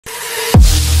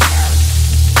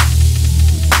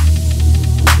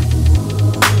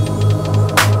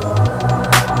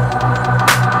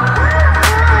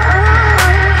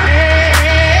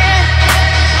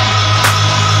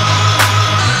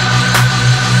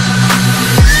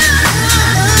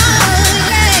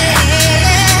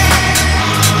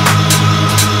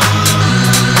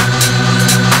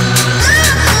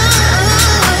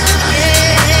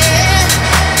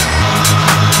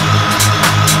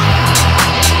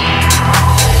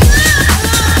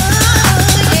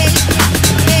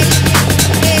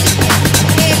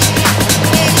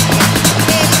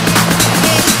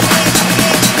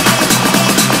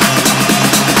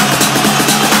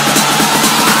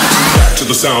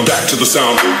sound, back to the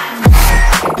sound.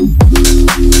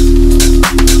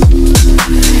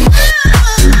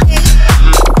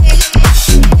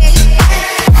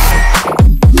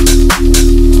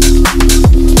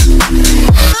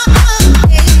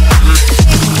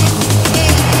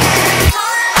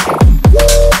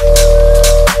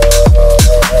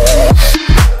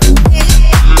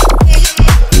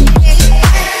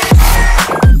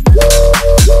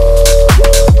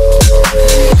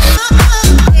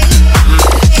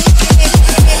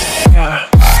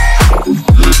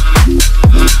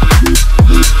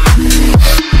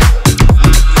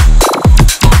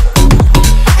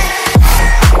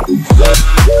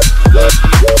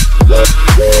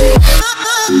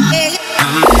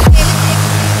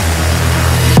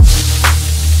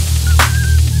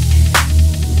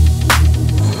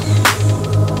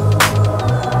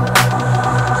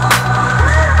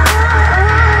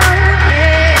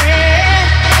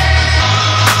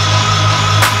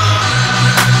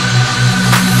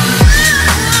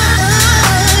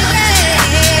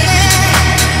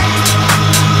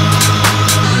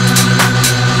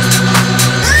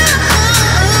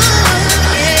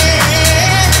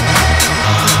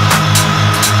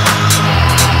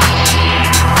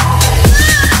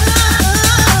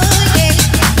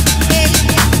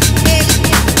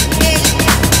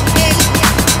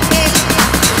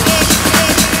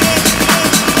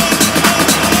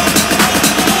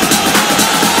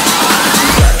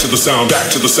 Sound,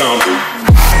 back to the sound.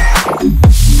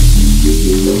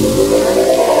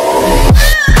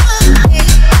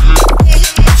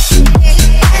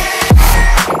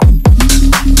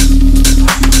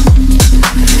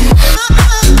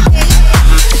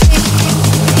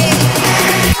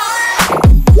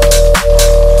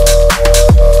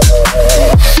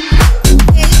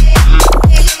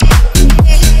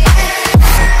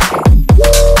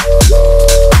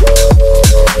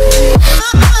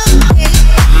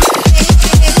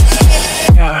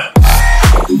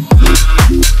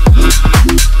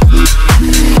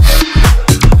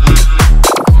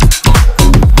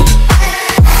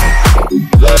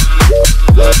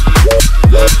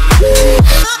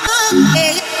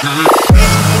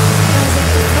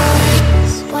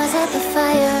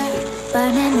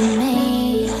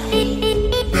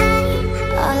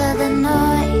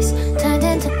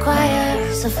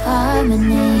 Of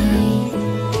harmony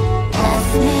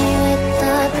left me with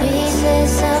the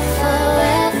pieces of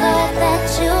forever that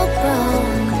you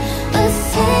broke. But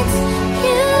since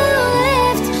you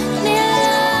left me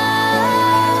alone,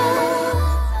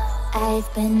 I've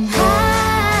been high.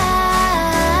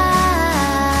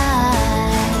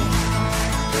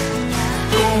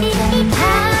 I've been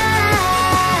high.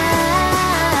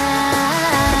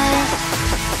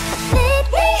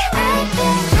 Lately I've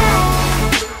been high.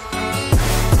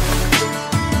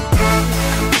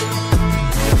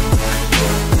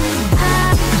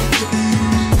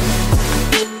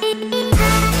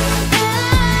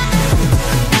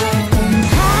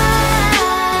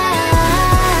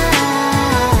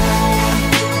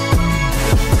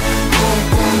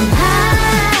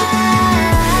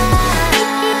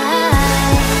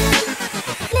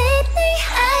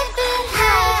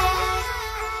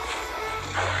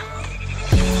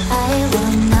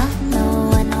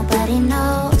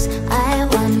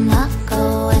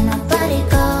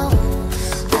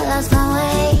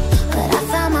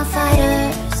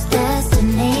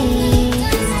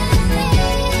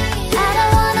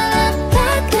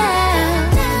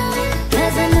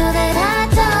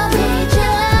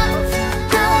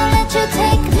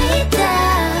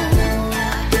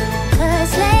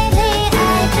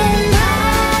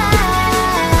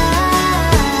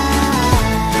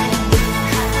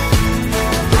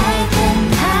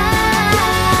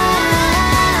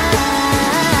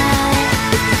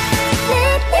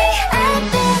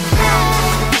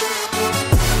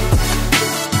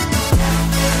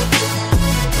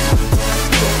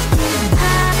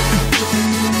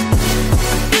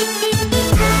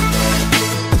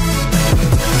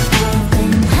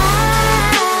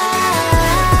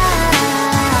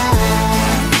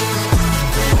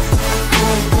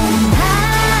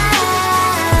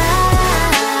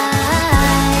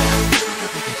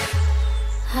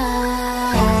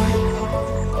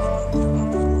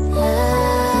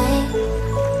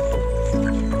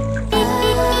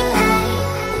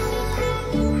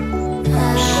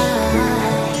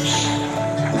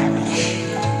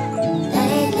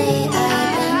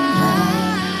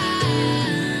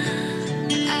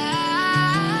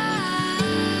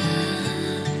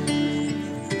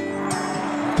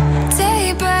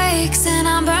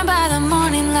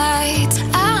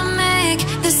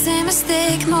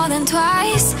 More than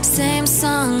twice, same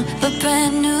song, a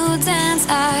brand new dance.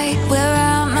 I wear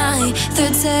out my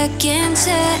third second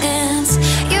chance.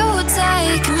 You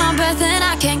take my breath and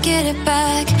I can't get it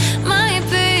back. Might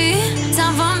be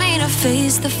time for me to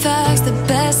face the facts. The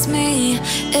best me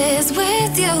is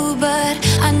with you, but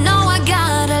I know I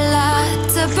got a lot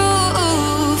to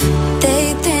prove.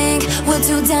 They think we're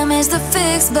too damaged to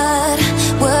fix, but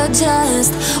we're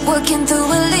just working through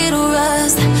a little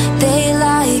rust. They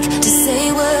like to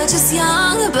say we're just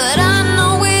young, but I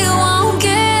know we won't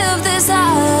give this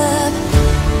up.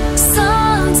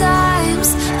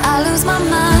 Sometimes I lose my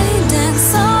mind, and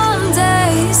some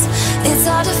days it's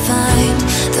hard to find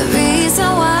the reason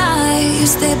why you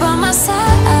stay by my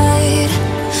side.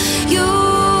 You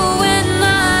and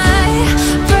I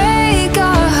break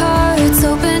our hearts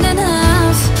open in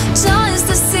half, just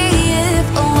to see if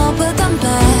we'll put them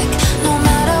back. No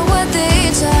matter what they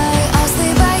try, I'll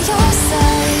stay by your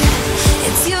side.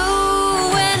 It's you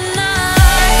and I.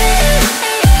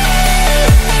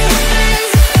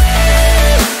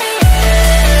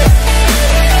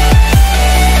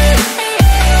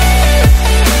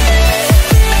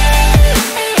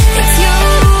 It's you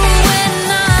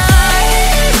and I.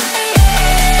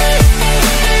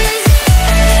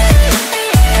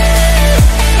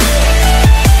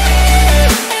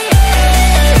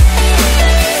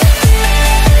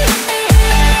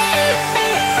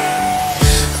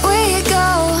 We go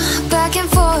back and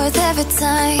forth every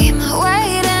time,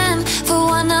 waiting for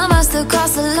one of us to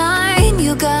cross the line.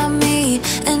 You got me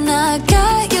and I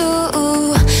got you,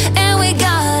 and we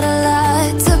got a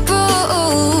lot to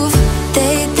prove.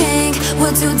 They think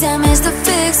we're too damaged to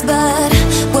fix, but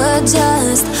we're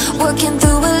just working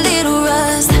through a little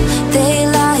rust. They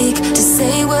like to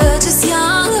say we're just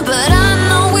young, but I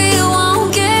know we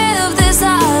won't give this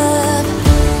up.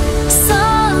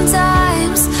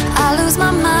 Sometimes I lose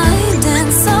my mind,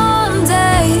 and some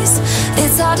days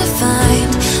it's hard to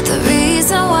find the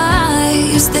reason why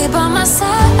you stay by my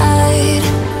side.